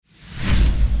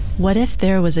What if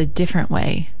there was a different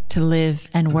way to live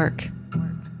and work?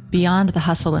 Beyond the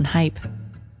hustle and hype,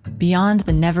 beyond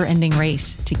the never-ending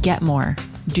race to get more,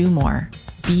 do more,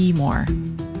 be more.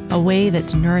 A way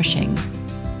that's nourishing,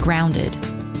 grounded,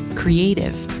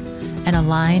 creative, and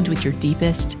aligned with your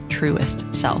deepest, truest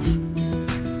self.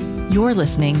 You're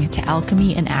listening to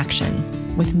Alchemy in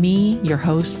Action with me, your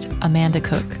host, Amanda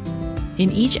Cook. In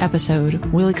each episode,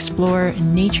 we'll explore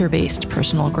nature-based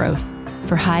personal growth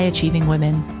for high-achieving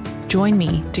women. Join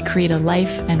me to create a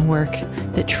life and work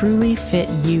that truly fit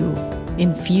you,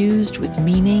 infused with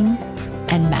meaning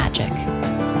and magic.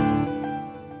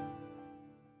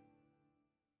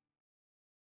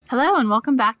 Hello, and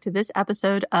welcome back to this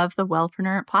episode of the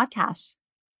Wellpreneur podcast.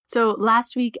 So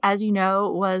last week, as you know,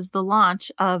 was the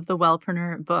launch of the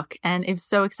Wellpreneur book, and it's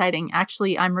so exciting.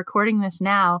 Actually, I'm recording this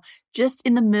now just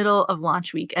in the middle of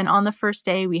launch week, and on the first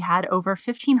day, we had over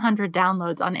 1,500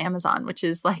 downloads on Amazon, which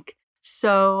is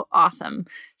so awesome.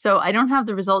 So I don't have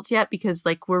the results yet because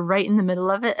we're right in the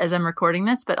middle of it as I'm recording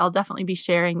this, but I'll definitely be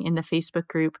sharing in the Facebook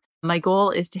group. My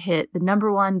goal is to hit the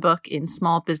 #1 book in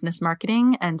small business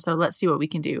marketing. And so let's see what we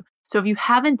can do. So if you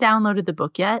haven't downloaded the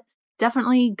book yet,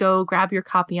 definitely go grab your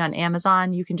copy on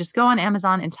Amazon. You can just go on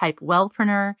Amazon and type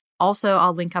Wellpreneur. Also,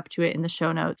 I'll link up to it in the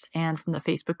show notes and from the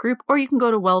Facebook group, or you can go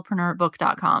to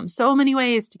wellpreneurbook.com. So many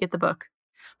ways to get the book.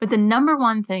 But the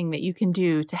 #1 thing that you can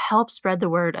do to help spread the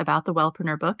word about the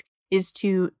Wellpreneur book is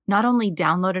to not only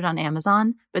download it on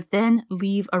Amazon, but then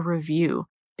leave a review.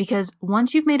 Because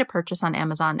once you've made a purchase on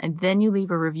Amazon and then you leave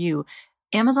a review,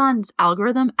 Amazon's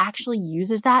algorithm actually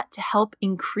uses that to help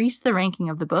increase the ranking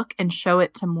of the book and show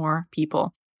it to more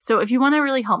people. So if you want to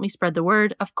really help me spread the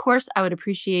word, of course, I would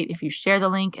appreciate if you share the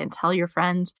link and tell your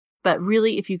friends. But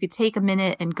really, if you could take a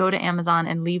minute and go to Amazon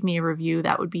and leave me a review,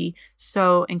 that would be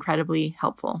so incredibly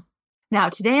helpful. Now,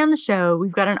 today on the show,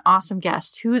 we've got an awesome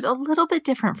guest who is a little bit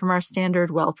different from our standard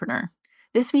Wellpreneur.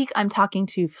 This week, I'm talking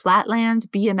to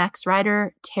Flatland BMX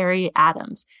rider Terry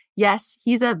Adams. Yes,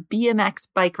 he's a BMX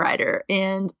bike rider,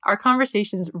 and our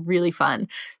conversation's really fun.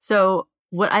 So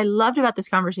what I loved about this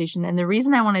conversation, and the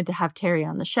reason I wanted to have Terry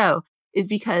on the show, is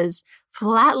because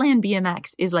Flatland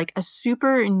BMX is a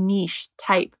super niche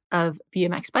type of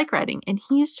BMX bike riding, and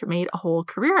he's made a whole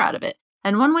career out of it.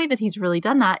 And one way that he's really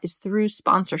done that is through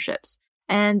sponsorships.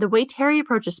 And the way Terry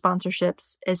approaches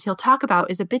sponsorships, as he'll talk about,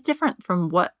 is a bit different from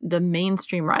what the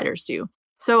mainstream riders do.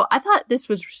 So I thought this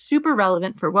was super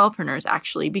relevant for Wellpreneurs,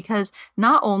 actually, because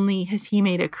not only has he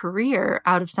made a career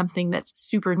out of something that's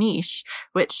super niche,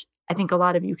 which I think a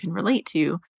lot of you can relate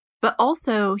to, but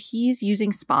also he's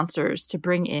using sponsors to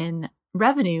bring in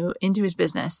revenue into his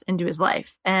business, into his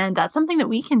life. And that's something that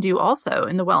we can do also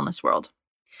in the wellness world.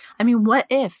 I mean, what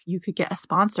if you could get a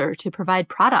sponsor to provide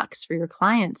products for your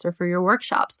clients or for your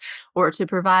workshops, or to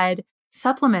provide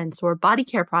supplements or body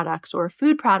care products or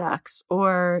food products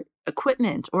or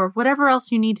equipment or whatever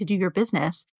else you need to do your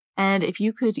business? And if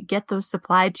you could get those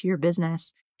supplied to your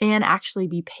business and actually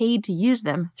be paid to use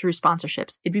them through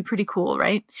sponsorships, it'd be pretty cool,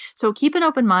 right? So keep an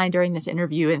open mind during this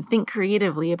interview and think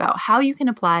creatively about how you can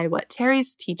apply what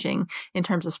Terry's teaching in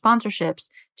terms of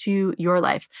sponsorships to your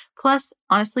life. Plus,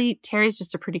 honestly, Terry's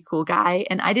just a pretty cool guy,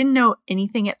 and I didn't know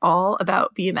anything at all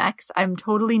about BMX. I'm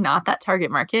totally not that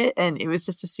target market, and it was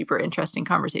just a super interesting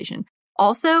conversation.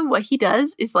 Also, what he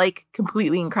does is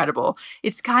completely incredible.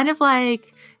 It's kind of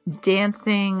like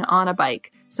dancing on a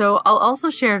bike. So I'll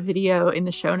also share a video in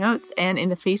the show notes and in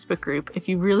the Facebook group if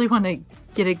you really want to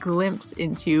get a glimpse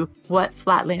into what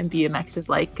Flatland BMX is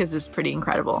like, because it's pretty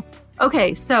incredible.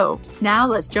 Okay, so now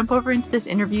let's jump over into this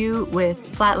interview with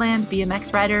Flatland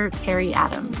BMX rider Terry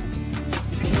Adams.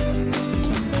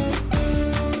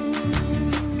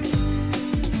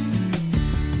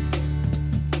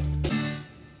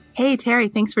 Hey, Terry,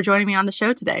 thanks for joining me on the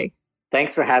show today.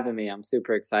 Thanks for having me. I'm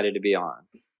super excited to be on.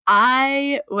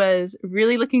 I was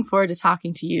really looking forward to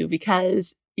talking to you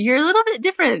because you're a little bit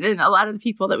different than a lot of the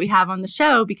people that we have on the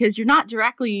show, because you're not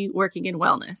directly working in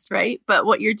wellness, right? But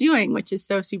what you're doing, which is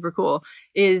so super cool,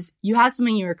 is you have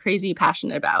something you're crazy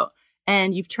passionate about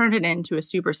and you've turned it into a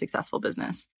super successful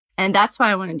business. And that's why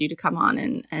I wanted you to come on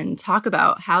and talk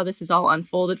about how this is all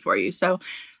unfolded for you. So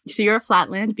you're a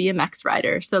Flatland BMX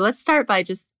rider. So let's start by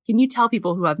can you tell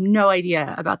people who have no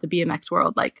idea about the BMX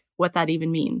world, what that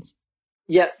even means?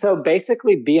 Yeah, so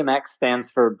basically BMX stands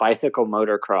for bicycle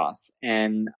motocross.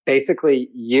 And basically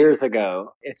years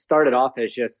ago, it started off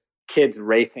as just kids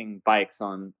racing bikes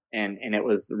and it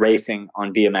was racing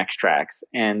on BMX tracks.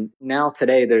 And now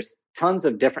today there's tons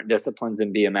of different disciplines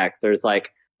in BMX. There's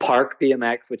park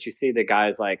BMX, which you see the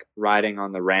guys riding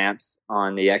on the ramps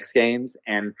on the X Games.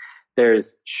 And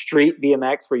there's street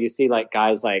BMX where you see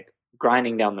guys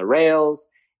grinding down the rails.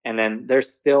 And then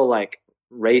there's still like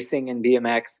racing in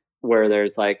BMX where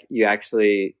there's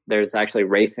actually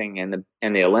racing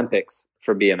in the Olympics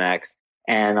for BMX.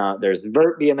 And there's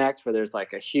vert BMX where there's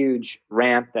like a huge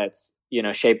ramp that's,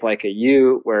 shaped like a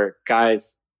U where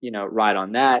guys, ride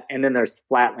on that. And then there's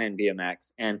flatland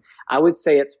BMX. And I would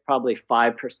say it's probably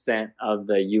 5% of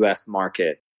the US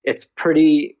market. It's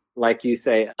pretty, like you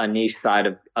say, a niche side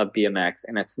of BMX.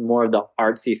 And it's more of the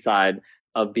artsy side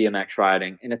of BMX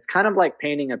riding. And it's kind of like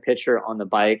painting a picture on the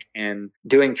bike and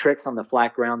doing tricks on the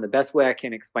flat ground. The best way I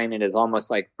can explain it is almost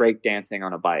like break dancing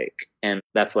on a bike. And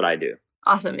that's what I do.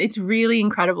 Awesome. It's really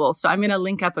incredible. So I'm going to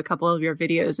link up a couple of your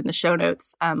videos in the show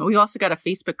notes. We've also got a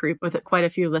Facebook group with quite a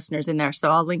few listeners in there.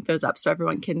 So I'll link those up so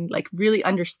everyone can like really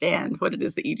understand what it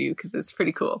is that you do, because it's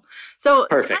pretty cool. So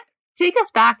perfect. Take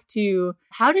us back to,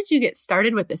 how did you get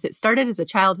started with this? It started as a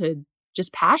childhood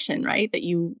just passion, right? That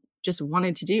you just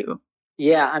wanted to do.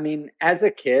 Yeah. I mean, as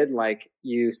a kid, like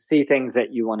you see things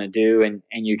that you want to do and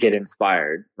you get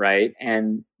inspired, right?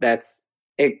 And that's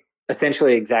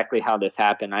essentially exactly how this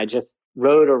happened. I just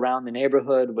rode around the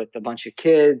neighborhood with a bunch of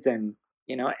kids and,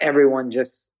 everyone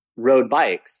just rode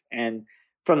bikes. And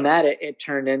from that, it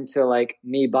turned into like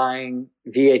me buying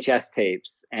VHS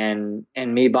tapes and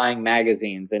me buying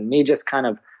magazines and me just kind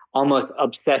of almost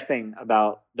obsessing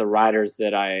about the riders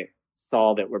that I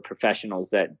saw that were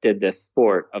professionals that did this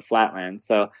sport of flatland.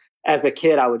 So as a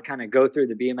kid, I would kind of go through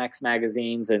the BMX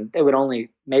magazines, and they would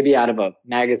only, maybe out of a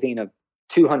magazine of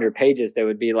 200 pages, there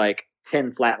would be like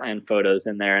 10 flatland photos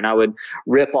in there. And I would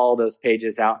rip all those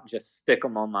pages out and just stick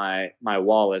them on my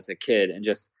wall as a kid and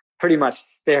just pretty much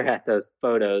stare at those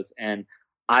photos and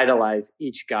idolize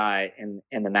each guy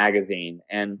in the magazine.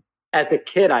 And as a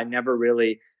kid, I never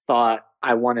really thought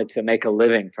I wanted to make a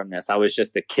living from this. I was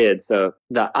just a kid. So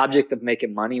the object of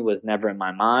making money was never in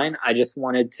my mind. I just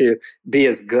wanted to be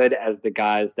as good as the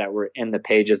guys that were in the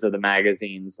pages of the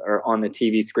magazines or on the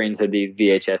TV screens of these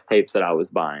VHS tapes that I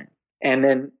was buying. And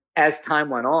then as time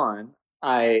went on,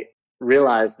 I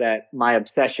realized that my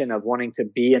obsession of wanting to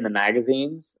be in the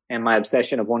magazines and my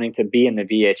obsession of wanting to be in the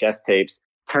VHS tapes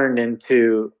turned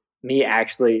into me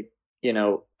actually,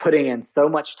 putting in so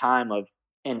much time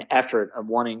and effort of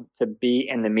wanting to be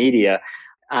in the media.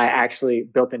 I actually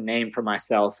built a name for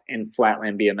myself in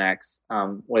flatland BMX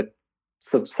with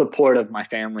support of my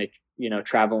family,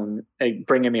 traveling,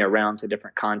 bringing me around to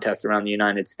different contests around the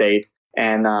United States.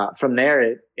 And from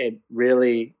there, it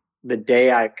really, the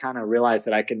day I kind of realized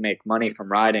that I could make money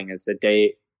from riding is the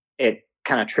day it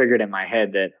kind of triggered in my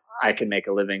head that I could make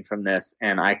a living from this.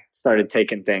 And I started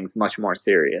taking things much more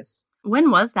serious. When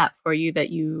was that for you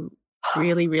that you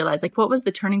really realized, like, what was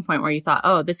the turning point where you thought,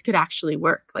 oh, this could actually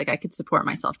work? Like, I could support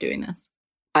myself doing this?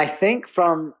 I think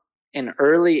from an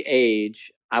early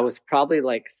age, I was probably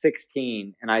like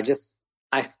 16, and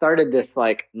I started this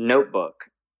like notebook,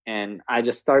 and I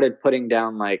just started putting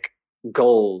down like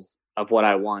goals of what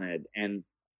I wanted. And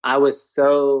I was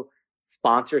so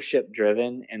sponsorship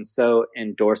driven and so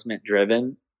endorsement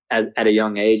driven at a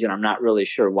young age. And I'm not really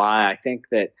sure why. I think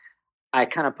that I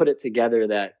kind of put it together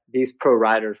that these pro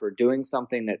riders were doing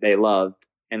something that they loved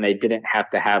and they didn't have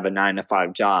to have a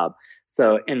 9-to-5 job.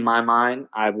 So in my mind,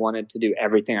 I wanted to do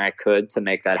everything I could to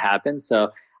make that happen.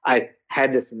 So I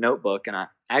had this notebook, and I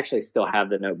actually still have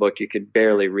the notebook. You could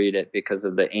barely read it because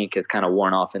of the ink is kind of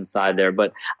worn off inside there.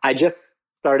 But I just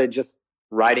started just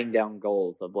writing down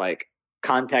goals of like,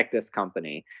 contact this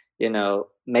company,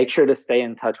 make sure to stay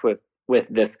in touch with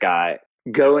this guy,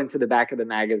 go into the back of the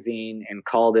magazine and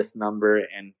call this number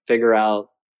and figure out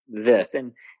this,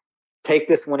 and take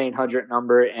this 1-800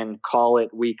 number and call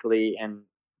it weekly and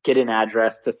get an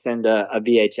address to send a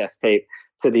VHS tape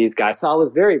to these guys. So I was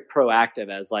very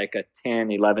proactive as like a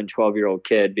 10, 11, 12-year-old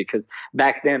kid, because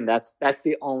back then that's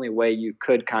the only way you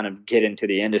could kind of get into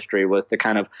the industry, was to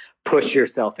kind of push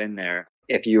yourself in there.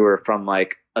 If you were from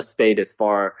like a state as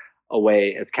far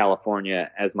away as California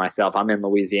as myself, I'm in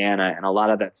Louisiana, and a lot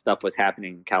of that stuff was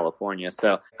happening in California.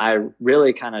 So I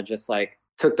really kind of just like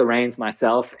took the reins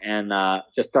myself and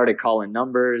just started calling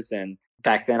numbers. And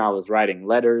back then I was writing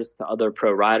letters to other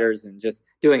pro riders and just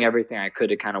doing everything I could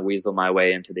to kind of weasel my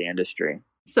way into the industry.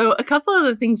 So a couple of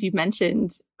the things you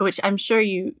mentioned, which I'm sure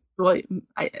you probably,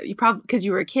 because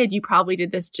you were a kid, you probably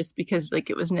did this just because like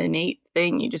it was an innate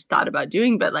thing you just thought about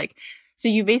doing. But like, so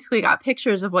you basically got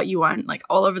pictures of what you want like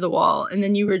all over the wall, and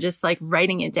then you were just like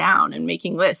writing it down and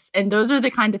making lists. And those are the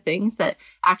kind of things that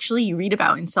actually you read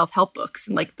about in self-help books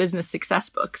and like business success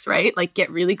books, right? Like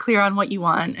get really clear on what you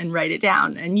want and write it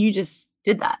down. And you just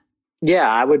did that. Yeah,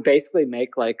 I would basically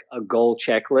make like a goal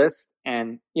checklist.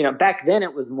 And, back then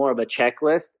it was more of a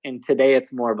checklist, and today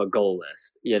it's more of a goal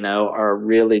list, or a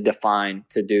really defined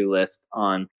to-do list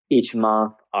on each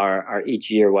month or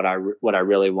each year what I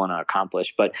really want to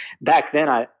accomplish. But back then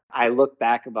I look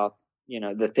back about,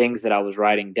 the things that I was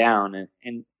writing down,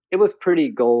 and it was pretty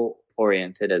goal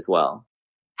oriented as well.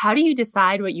 How do you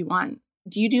decide what you want?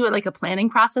 Do you do it like a planning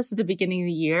process at the beginning of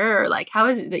the year, or like how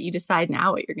is it that you decide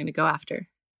now what you're going to go after?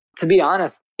 To be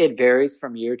honest, it varies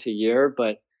from year to year.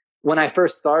 But when I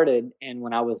first started and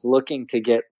when I was looking to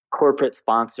get corporate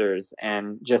sponsors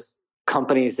and just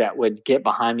companies that would get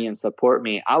behind me and support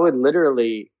me, I would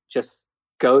literally just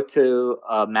go to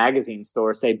a magazine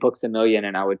store, say Books a Million,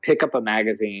 and I would pick up a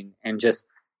magazine and just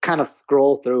kind of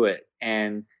scroll through it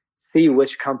and see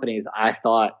which companies I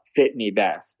thought fit me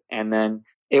best. And then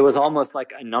it was almost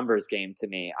like a numbers game to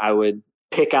me. I would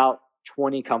pick out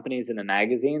 20 companies in the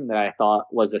magazine that I thought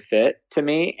was a fit to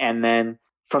me. And then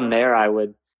from there, I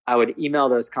would email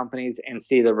those companies and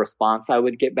see the response I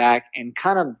would get back, and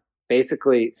kind of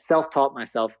basically self-taught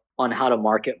myself on how to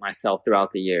market myself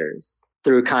throughout the years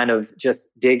through kind of just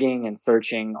digging and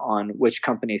searching on which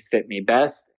companies fit me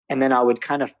best. And then I would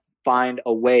kind of find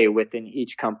a way within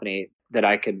each company that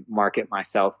I could market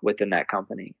myself within that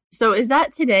company. So is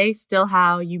that today still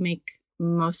how you make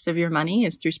most of your money,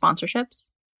 is through sponsorships?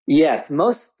 Yes,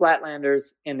 most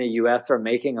Flatlanders in the US are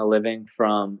making a living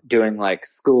from doing like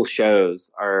school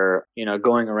shows, or,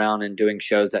 going around and doing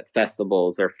shows at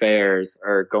festivals or fairs,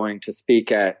 or going to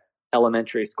speak at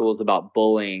elementary schools about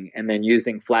bullying, and then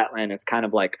using Flatland as kind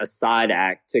of like a side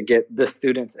act to get the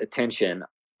students' attention.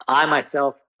 I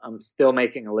myself, I'm still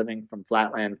making a living from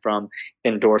Flatland from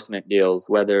endorsement deals,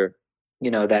 whether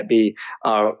that be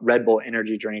Red Bull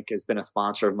energy drink has been a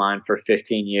sponsor of mine for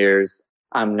 15 years.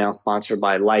 I'm now sponsored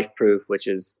by LifeProof, which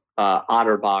is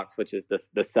OtterBox, which is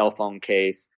the cell phone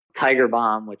case, Tiger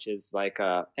Balm, which is like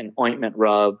an ointment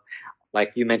rub.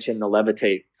 Like you mentioned, the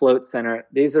Levitate Float Center.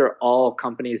 These are all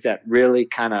companies that really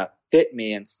kind of fit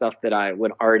me and stuff that I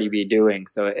would already be doing.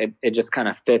 So it just kind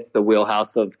of fits the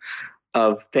wheelhouse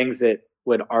of things that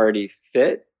would already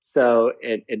fit. So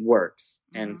it works.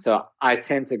 Mm-hmm. And so I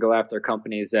tend to go after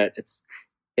companies that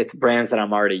it's brands that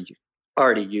I'm already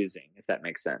using, if that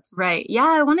makes sense. Right. Yeah,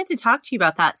 I wanted to talk to you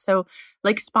about that. So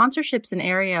like sponsorship's an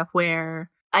area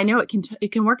where I know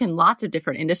it can work in lots of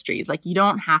different industries. Like you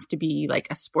don't have to be like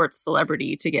a sports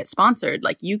celebrity to get sponsored.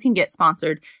 Like you can get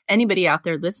sponsored. Anybody out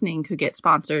there listening could get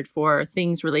sponsored for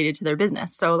things related to their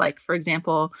business. So like, for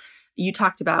example, you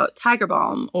talked about Tiger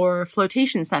Balm or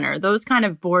Flotation Center. Those kind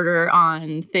of border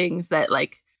on things that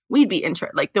like we'd be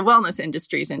like the wellness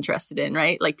industry is interested in,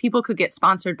 right? Like people could get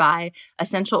sponsored by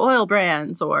essential oil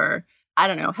brands or, I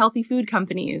don't know, healthy food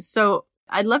companies. So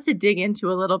I'd love to dig into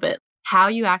a little bit how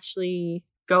you actually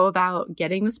go about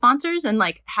getting the sponsors, and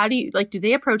like how do you, like, do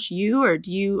they approach you, or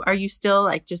are you still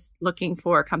like just looking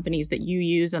for companies that you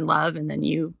use and love and then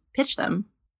you pitch them?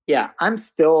 Yeah, I'm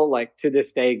still like to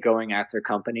this day going after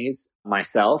companies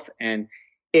myself. And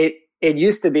it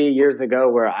used to be years ago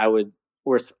where I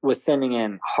was sending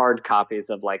in hard copies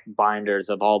of like binders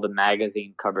of all the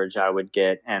magazine coverage I would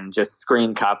get, and just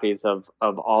screen copies of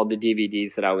all the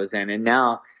DVDs that I was in. And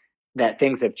now that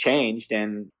things have changed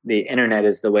and the internet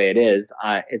is the way it is,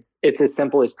 it's as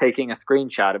simple as taking a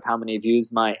screenshot of how many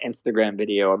views my Instagram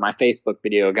video or my Facebook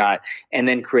video got, and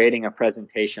then creating a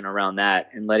presentation around that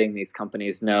and letting these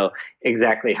companies know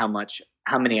exactly how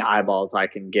many eyeballs I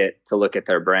can get to look at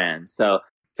their brand. So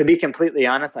to be completely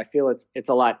honest, I feel it's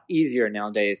a lot easier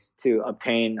nowadays to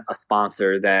obtain a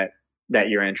sponsor that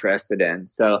you're interested in.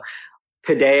 So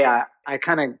today I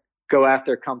kind of go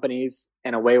after companies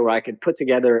in a way where I could put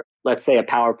together, let's say, a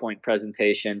PowerPoint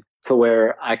presentation to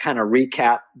where I kind of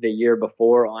recap the year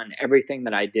before on everything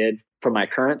that I did for my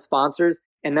current sponsors.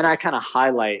 And then I kind of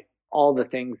highlight all the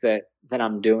things that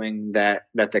I'm doing that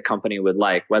the company would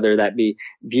like, whether that be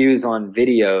views on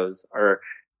videos or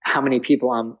how many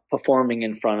people I'm performing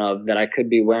in front of that I could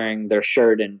be wearing their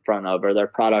shirt in front of or their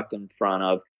product in front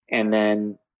of.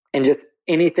 And just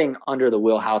anything under the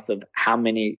wheelhouse of how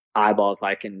many eyeballs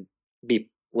I can be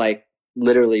like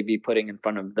literally be putting in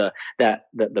front of the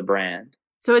brand.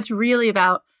 So it's really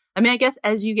about, I mean, I guess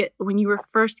when you were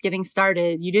first getting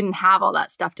started, you didn't have all that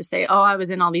stuff to say, oh, I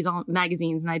was in all these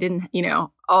magazines and I didn't,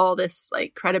 all this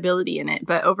like credibility in it.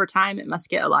 But over time, it must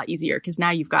get a lot easier because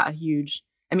now you've got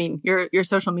your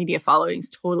social media following is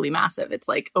totally massive. It's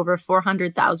like over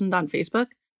 400,000 on Facebook.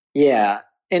 Yeah.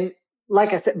 And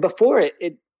like I said before,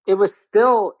 it was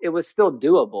still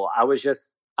doable.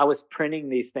 I I was printing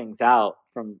these things out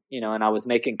and I was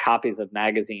making copies of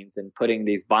magazines and putting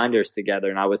these binders together,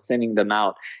 and I was sending them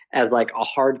out as like a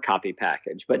hard copy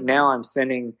package. But now I'm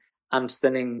sending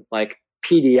like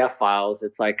PDF files.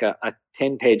 It's like a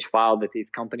 10-page file that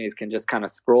these companies can just kind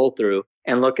of scroll through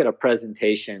and look at a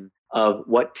presentation of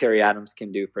what Terry Adams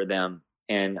can do for them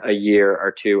in a year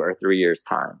or 2 or 3 years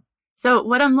time. So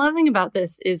what I'm loving about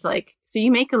this is like, so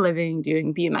you make a living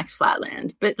doing BMX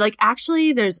Flatland, but like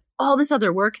actually there's all this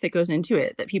other work that goes into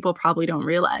it that people probably don't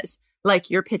realize. Like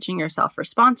you're pitching yourself for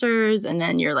sponsors, and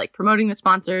then you're like promoting the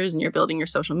sponsors, and you're building your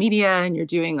social media, and you're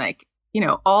doing like,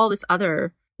 all this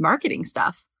other marketing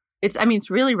stuff.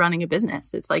 It's really running a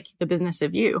business. It's like the business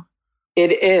of you.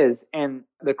 It is. And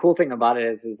the cool thing about it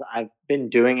is I've been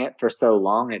doing it for so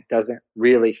long, it doesn't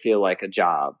really feel like a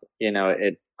job.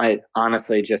 It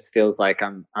honestly just feels like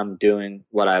I'm doing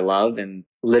what I love. And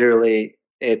literally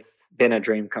it's been a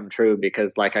dream come true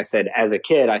because, like I said, as a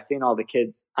kid, I seen all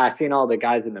the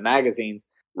guys in the magazines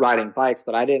riding bikes,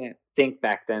 but I didn't think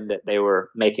back then that they were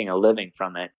making a living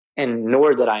from it. And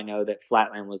nor did I know that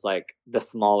Flatland was like the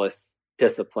smallest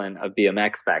discipline of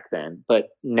BMX back then. But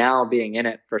now being in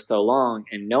it for so long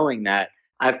and knowing that,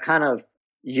 I've kind of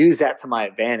used that to my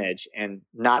advantage and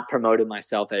not promoted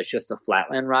myself as just a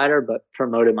Flatland rider, but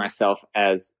promoted myself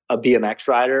as a BMX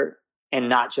rider, and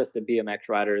not just a BMX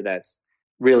rider that's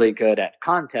really good at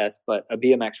contests, but a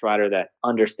BMX rider that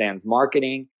understands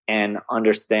marketing and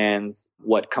understands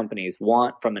what companies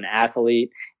want from an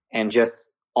athlete, and just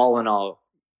all in all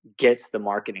gets the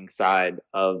marketing side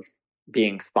of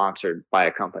being sponsored by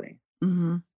a company.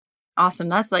 Mm-hmm. Awesome.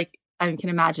 That's like, I can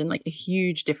imagine like a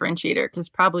huge differentiator, because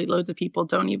probably loads of people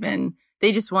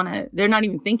they're not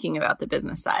even thinking about the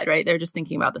business side, right? They're just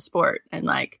thinking about the sport. And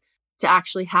like to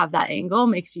actually have that angle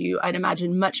makes you, I'd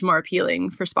imagine, much more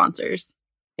appealing for sponsors.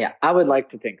 Yeah, I would like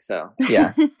to think so.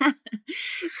 Yeah.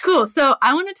 Cool. So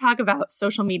I want to talk about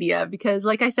social media because,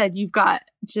 like I said, you've got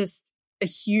just a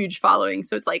huge following.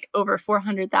 So it's like over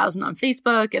 400,000 on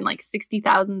Facebook and like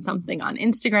 60,000 something on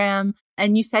Instagram.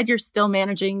 And you said you're still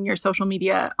managing your social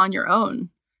media on your own.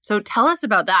 So tell us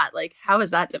about that. Like, how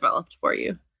has that developed for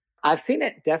you? I've seen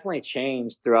it definitely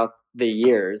change throughout the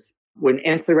years. When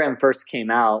Instagram first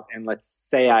came out, and let's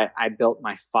say I built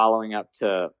my following up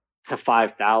to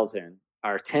 5,000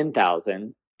 or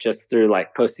 10,000 just through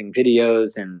like posting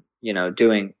videos and,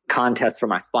 doing contests for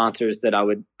my sponsors that I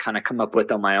would kind of come up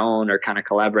with on my own or kind of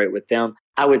collaborate with them,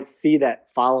 I would see that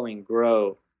following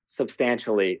grow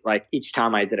substantially. Like each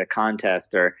time I did a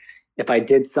contest, or if I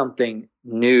did something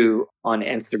new on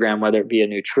Instagram, whether it be a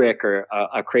new trick or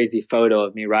a crazy photo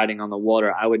of me riding on the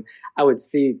water, I would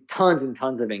see tons and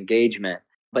tons of engagement.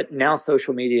 But now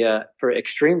social media for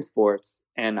extreme sports,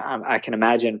 and I can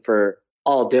imagine for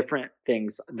all different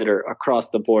things that are across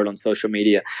the board on social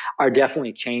media, are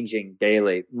definitely changing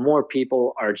daily. More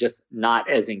people are just not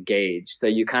as engaged. So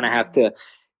you kind of have to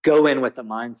go in with the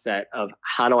mindset of,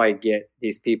 how do I get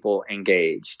these people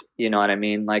engaged? You know what I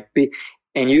mean?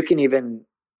 And you can even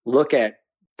look at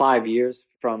 5 years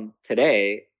from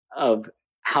today of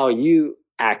how you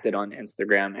acted on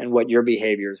Instagram and what your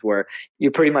behaviors were. You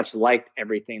pretty much liked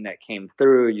everything that came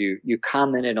through. You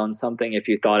commented on something if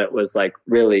you thought it was like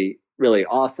really, really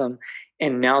awesome.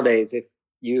 And nowadays, if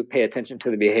you pay attention to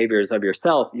the behaviors of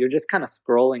yourself, you're just kind of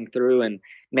scrolling through and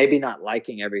maybe not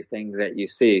liking everything that you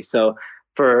see. So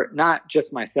for not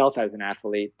just myself as an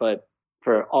athlete, but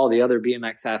for all the other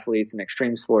BMX athletes and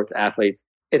extreme sports athletes,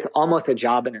 it's almost a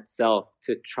job in itself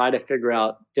to try to figure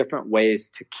out different ways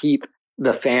to keep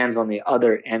the fans on the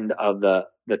other end of the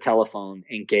telephone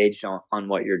engaged on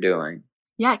what you're doing.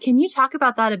 Yeah. Can you talk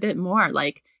about that a bit more?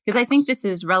 Like, because I think this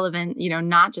is relevant,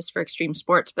 not just for extreme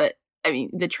sports, but I mean,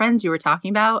 the trends you were talking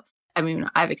about, I mean,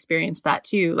 I've experienced that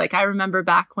too. Like I remember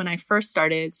back when I first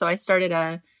started, so I started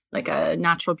a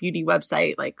natural beauty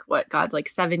website, like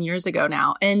 7 years ago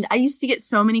now. And I used to get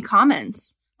so many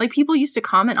comments. Like people used to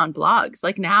comment on blogs.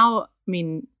 Like now, I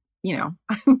mean,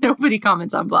 nobody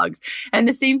comments on blogs. And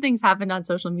the same things happened on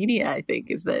social media, I think,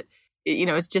 is that,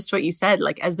 it's just what you said.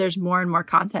 Like as there's more and more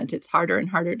content, it's harder and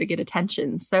harder to get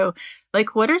attention. So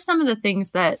like, what are some of the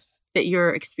things that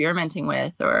you're experimenting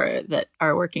with or that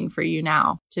are working for you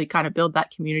now to kind of build that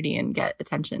community and get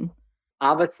attention?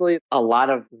 Obviously, a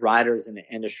lot of riders in the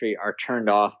industry are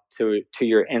turned off to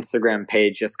your Instagram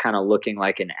page just kind of looking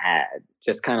like an ad,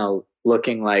 just kind of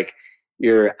looking like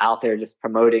you're out there just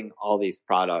promoting all these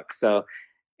products. So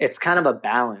it's kind of a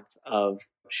balance of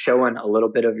showing a little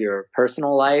bit of your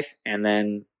personal life and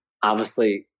then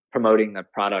obviously promoting the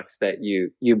products that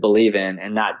you believe in,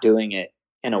 and not doing it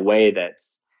in a way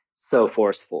that's so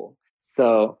forceful.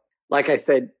 So like I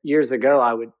said, years ago,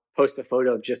 post a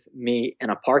photo of just me in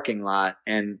a parking lot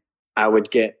and I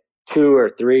would get 2 or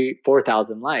 3,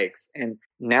 4,000 likes. And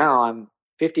now I'm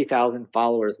 50,000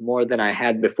 followers more than I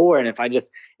had before. And if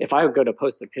I go to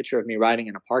post a picture of me riding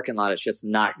in a parking lot, it's just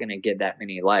not going to get that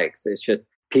many likes. It's just,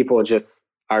 people just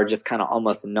are just kind of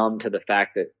almost numb to the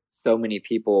fact that so many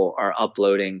people are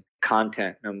uploading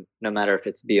content, no matter if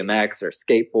it's BMX or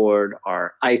skateboard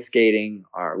or ice skating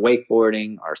or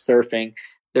wakeboarding or surfing.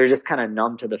 They're just kind of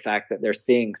numb to the fact that they're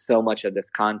seeing so much of this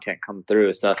content come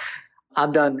through. So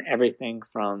I've done everything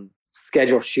from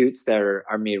schedule shoots that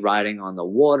are me riding on the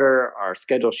water, or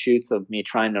schedule shoots of me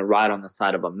trying to ride on the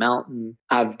side of a mountain.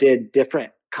 I've did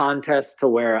different contests to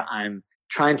where I'm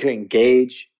trying to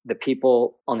engage the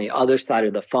people on the other side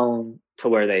of the phone to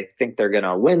where they think they're going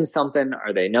to win something,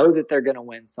 or they know that they're going to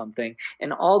win something.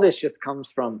 And all this just comes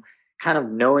from kind of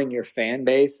knowing your fan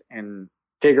base and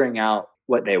figuring out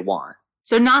what they want.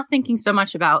 So not thinking so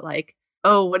much about like,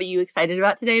 oh, what are you excited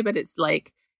about today? But it's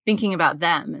like thinking about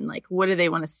them and like, what do they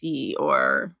want to see,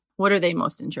 or what are they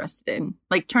most interested in?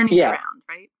 Like turning it around,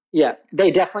 right? Yeah,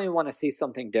 they definitely want to see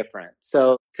something different.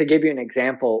 So to give you an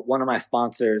example, one of my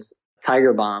sponsors,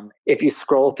 Tiger Balm, if you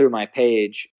scroll through my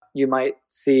page, you might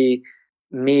see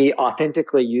me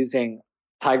authentically using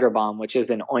Tiger Balm, which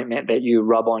is an ointment that you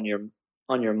rub on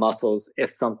your muscles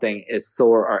if something is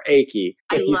sore or achy.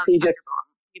 I love Tiger Balm.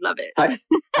 We love it.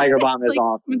 Tiger Balm is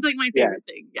awesome. It's like my favorite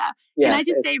thing. Yeah. Can I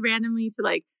just say randomly to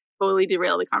like totally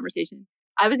derail the conversation?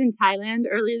 I was in Thailand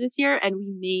earlier this year and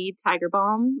we made Tiger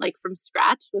Balm like from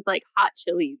scratch with like hot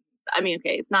chilies. I mean,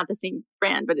 okay, it's not the same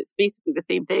brand, but it's basically the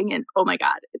same thing. And oh my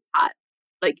God, it's hot.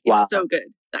 Like it's so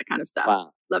good. That kind of stuff.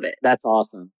 Wow. Love it. That's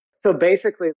awesome. So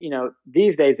basically,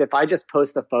 these days, if I just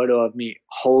post a photo of me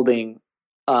holding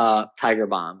Tiger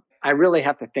Balm, I really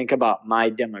have to think about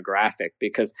my demographic,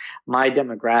 because my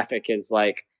demographic is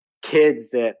like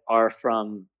kids that are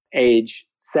from age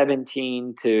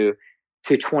 17 to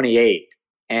 28,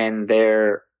 and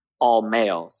they're all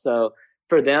male. So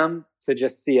for them to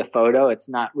just see a photo, it's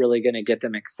not really going to get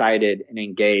them excited and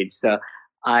engaged. So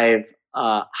I've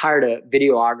hired a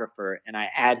videographer, and I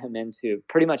add him into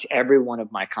pretty much every one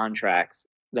of my contracts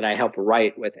that I help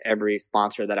write with every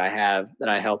sponsor that I have, that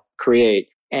I help create.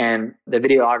 And the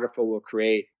videographer will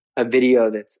create a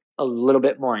video that's a little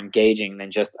bit more engaging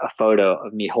than just a photo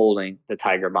of me holding the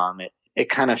Tiger Balm. It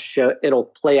kind of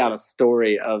it'll play out a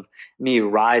story of me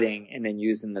riding and then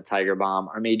using the Tiger Balm,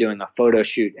 or me doing a photo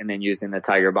shoot and then using the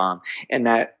Tiger Balm. And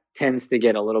that tends to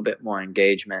get a little bit more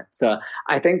engagement. So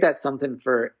I think that's something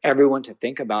for everyone to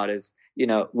think about is,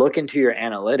 look into your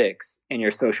analytics and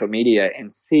your social media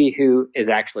and see who is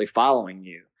actually following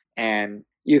you. And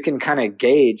you can kind of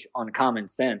gauge on common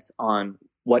sense on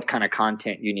what kind of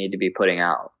content you need to be putting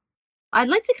out. I'd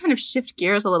like to kind of shift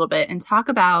gears a little bit and talk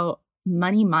about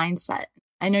money mindset.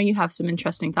 I know you have some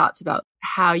interesting thoughts about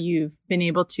how you've been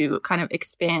able to kind of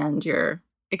expand your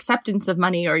acceptance of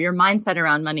money or your mindset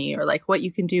around money, or like what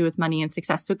you can do with money and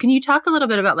success. So can you talk a little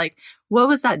bit about like, what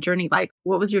was that journey like?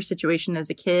 What was your situation as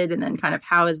a kid? And then kind of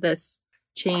how has this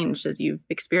changed as you've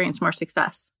experienced more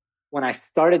success? When I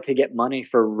started to get money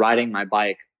for riding my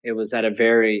bike, it was at a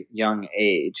very young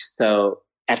age. So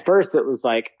at first it was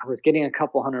like I was getting a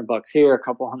couple $100 here, a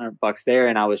couple $100 there,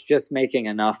 and I was just making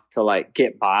enough to like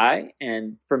get by.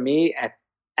 And for me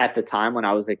at the time when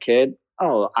I was a kid,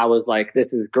 I was like,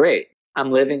 this is great. I'm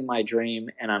living my dream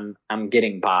and I'm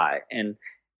getting by. And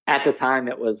at the time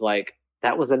it was like,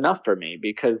 that was enough for me,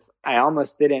 because I don't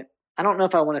know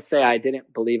if I want to say I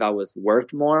didn't believe I was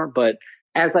worth more, but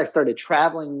as I started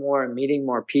traveling more and meeting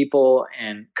more people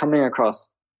and coming across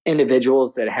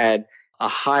individuals that had a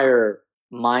higher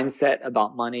mindset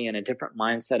about money and a different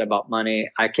mindset about money,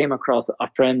 I came across a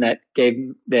friend that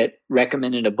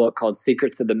recommended a book called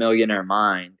Secrets of the Millionaire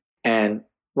Mind. And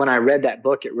when I read that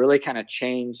book, it really kind of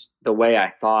changed the way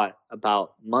I thought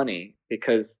about money,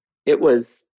 because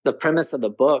the premise of the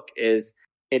book is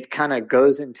it kind of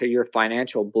goes into your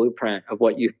financial blueprint of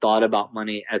what you thought about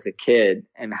money as a kid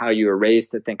and how you were raised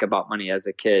to think about money as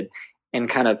a kid, and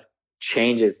kind of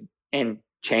changes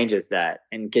that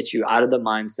and gets you out of the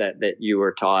mindset that you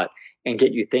were taught and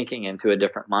get you thinking into a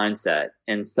different mindset.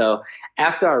 And so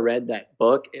after I read that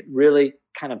book, it really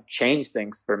kind of changed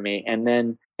things for me. And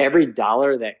then every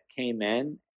dollar that came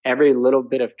in, every little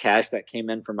bit of cash that came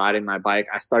in from riding my bike,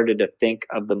 I started to think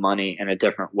of the money in a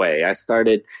different way. I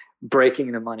started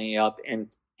breaking the money up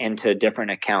into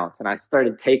different accounts. And I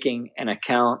started taking an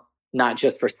account, not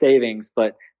just for savings,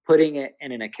 but putting it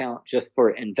in an account just for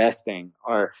investing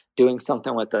or doing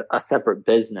something with a separate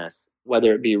business,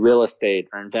 whether it be real estate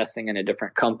or investing in a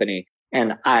different company.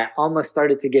 And I almost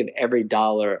started to give every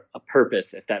dollar a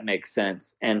purpose, if that makes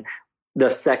sense. And the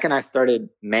second I started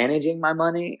managing my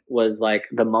money was like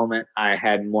the moment I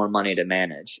had more money to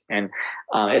manage. And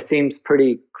it seems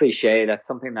pretty cliche. That's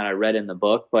something that I read in the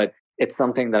book, but it's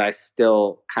something that I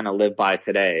still kind of live by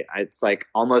today. It's like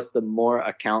almost the more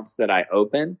accounts that I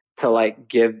open to like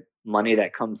give money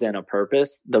that comes in a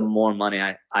purpose, the more money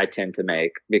I tend to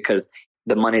make, because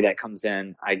the money that comes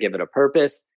in, I give it a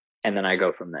purpose and then I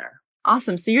go from there.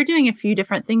 Awesome. So you're doing a few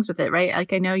different things with it, right?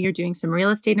 Like I know you're doing some real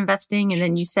estate investing, and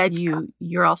then you said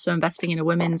you're also investing in a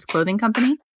women's clothing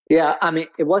company. Yeah, I mean,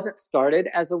 it wasn't started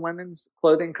as a women's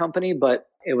clothing company, but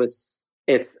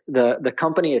the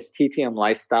company is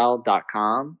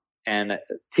ttmlifestyle.com, and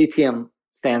TTM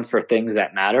stands for things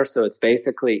that matter. So it's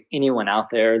basically anyone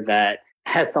out there that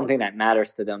has something that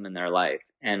matters to them in their life.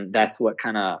 And that's what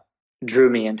kind of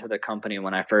drew me into the company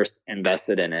when I first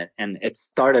invested in it. And it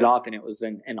started off and it was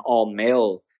an all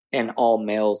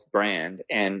males brand.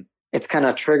 And it's kind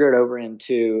of triggered over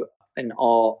into an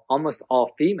almost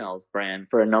all females brand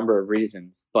for a number of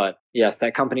reasons. But yes,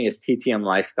 that company is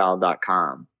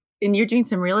ttmlifestyle.com. And you're doing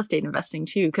some real estate investing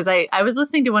too, because I was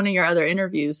listening to one of your other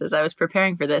interviews as I was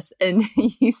preparing for this, and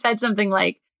you said something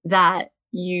like that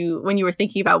when you were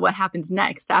thinking about what happens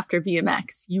next after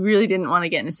BMX, you really didn't want to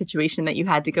get in a situation that you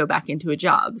had to go back into a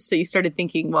job. So you started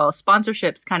thinking, well,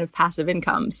 sponsorship's kind of passive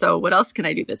income. So what else can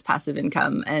I do that's passive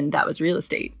income? And that was real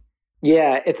estate.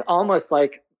 Yeah, it's almost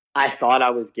like I thought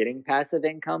I was getting passive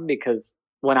income, because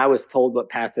when I was told what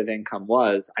passive income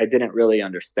was, I didn't really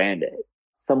understand it.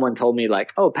 Someone told me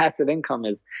like, oh, passive income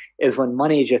is when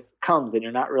money just comes and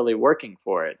you're not really working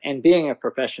for it. And being a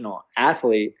professional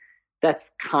athlete,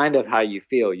 that's kind of how you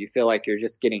feel. You feel like you're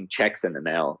just getting checks in the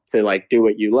mail to like do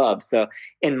what you love. So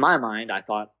in my mind, I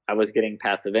thought I was getting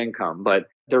passive income, but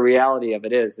the reality of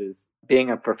it is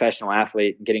being a professional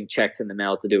athlete and getting checks in the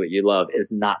mail to do what you love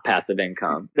is not passive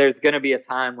income. There's going to be a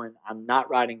time when I'm not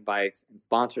riding bikes and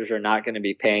sponsors are not going to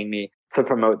be paying me to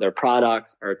promote their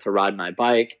products or to ride my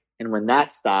bike. And when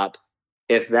that stops,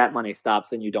 if that money stops,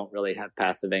 then you don't really have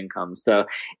passive income. So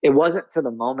it wasn't to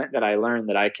the moment that I learned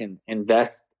that I can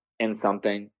invest in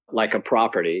something like a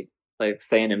property, like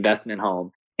say an investment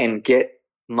home, and get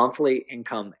monthly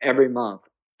income every month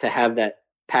to have that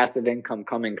passive income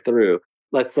coming through.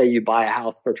 Let's say you buy a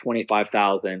house for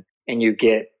 $25,000 and you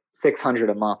get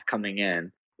 $600 a month coming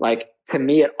in. Like to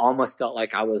me, it almost felt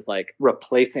like I was like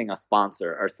replacing a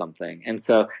sponsor or something. And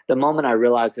so the moment I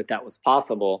realized that was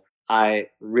possible, I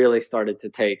really started to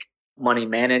take money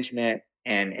management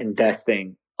and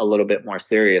investing a little bit more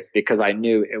serious, because I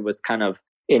knew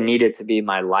it needed to be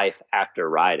my life after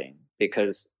riding,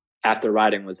 because after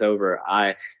riding was over,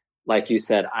 like you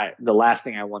said, the last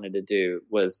thing I wanted to do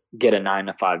was get a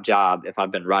 9-to-5 job if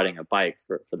I've been riding a bike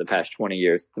for the past 20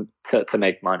 years to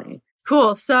make money.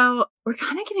 Cool. So we're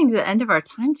kind of getting to the end of our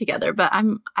time together, but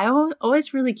I'm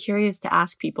always really curious to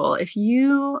ask people, if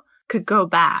you could go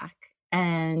back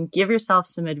and give yourself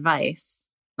some advice,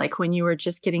 like when you were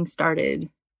just getting started,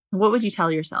 what would you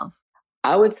tell yourself?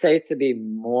 I would say to be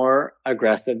more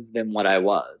aggressive than what I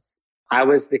was. I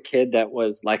was the kid that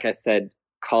was, like I said,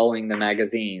 calling the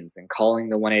magazines and calling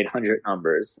the 1-800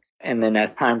 numbers. And then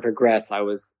as time progressed, I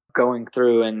was going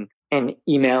through and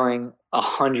emailing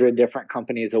 100 different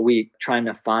companies a week, trying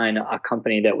to find a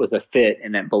company that was a fit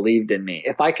and that believed in me.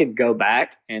 If I could go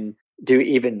back and do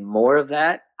even more of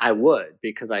that, I would,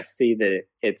 because I see that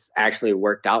it's actually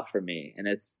worked out for me.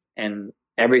 And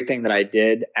everything that I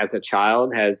did as a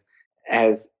child has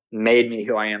made me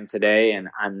who I am today, and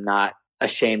I'm not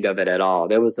ashamed of it at all.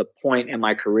 There was a point in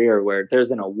my career where there's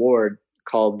an award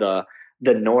called the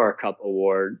Nora Cup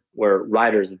Award, where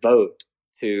riders vote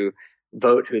who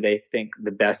they think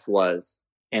the best was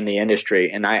in the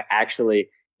industry. And I actually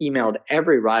emailed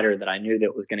every rider that I knew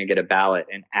that was going to get a ballot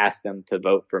and asked them to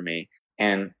vote for me.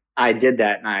 And I did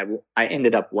that, and I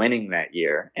ended up winning that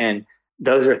year. And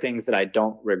those are things that I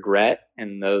don't regret.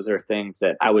 And those are things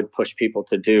that I would push people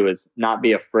to do, is not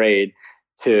be afraid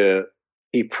to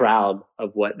be proud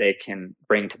of what they can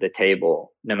bring to the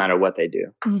table, no matter what they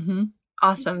do. Mm-hmm.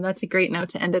 Awesome. That's a great note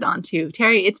to end it on too.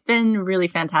 Terry, it's been really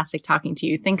fantastic talking to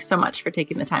you. Thanks so much for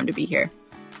taking the time to be here.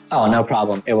 Oh, no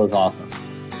problem. It was awesome.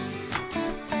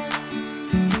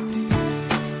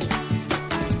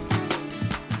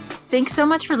 Thanks so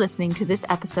much for listening to this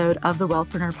episode of the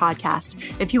Wellpreneur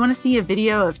Podcast. If you want to see a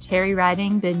video of Terry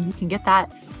riding, then you can get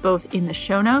that both in the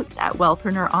show notes at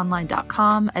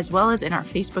wellpreneuronline.com, as well as in our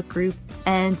Facebook group.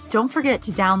 And don't forget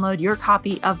to download your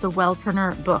copy of the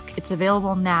Wellpreneur book. It's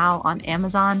available now on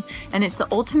Amazon, and it's the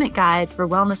ultimate guide for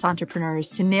wellness entrepreneurs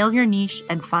to nail your niche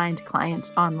and find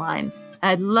clients online.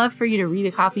 I'd love for you to read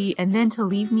a copy and then to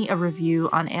leave me a review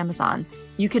on Amazon.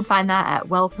 You can find that at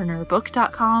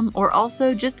wellpreneurbook.com, or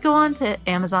also just go on to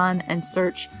Amazon and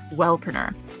search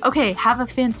Wellpreneur. Okay, have a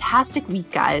fantastic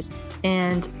week, guys,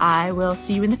 and I will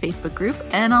see you in the Facebook group,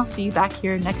 and I'll see you back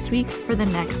here next week for the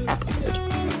next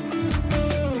episode.